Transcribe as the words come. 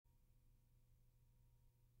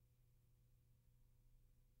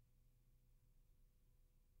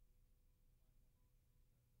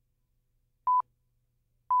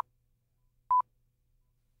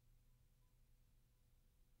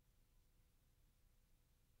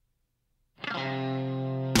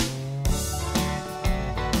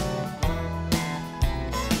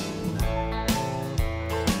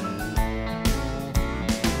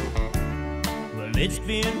it's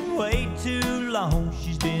been way too long.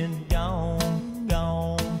 She's been gone,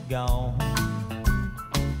 gone, gone.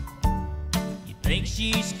 You think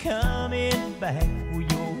she's coming back? Well,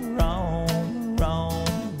 you're wrong,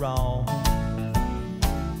 wrong, wrong.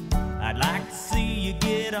 I'd like to see you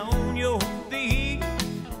get on your feet.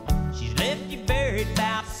 She's left you buried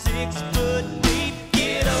about 6 foot deep.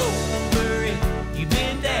 Get over it. You've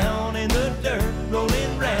been down in the dirt,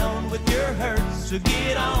 rolling round with your hurts. So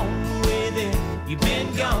get on with it. You've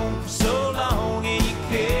been gone for so long, and you're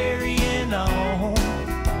carrying on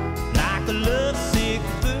like a lovesick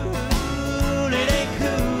fool. It ain't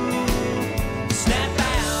cool. Snap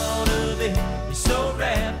out of it. You're so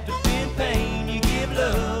wrapped up in pain. You give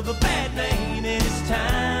love a bad name, and it's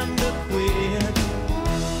time to quit.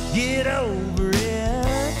 Get over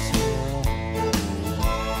it.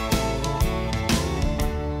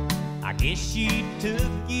 I guess she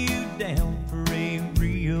took you down for a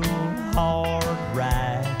real hard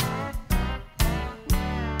ride,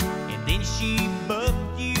 and then she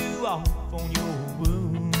bucked you off on your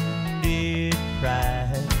wounded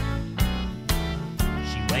pride.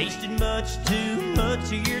 She wasted much too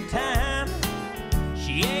much of your time.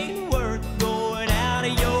 She ain't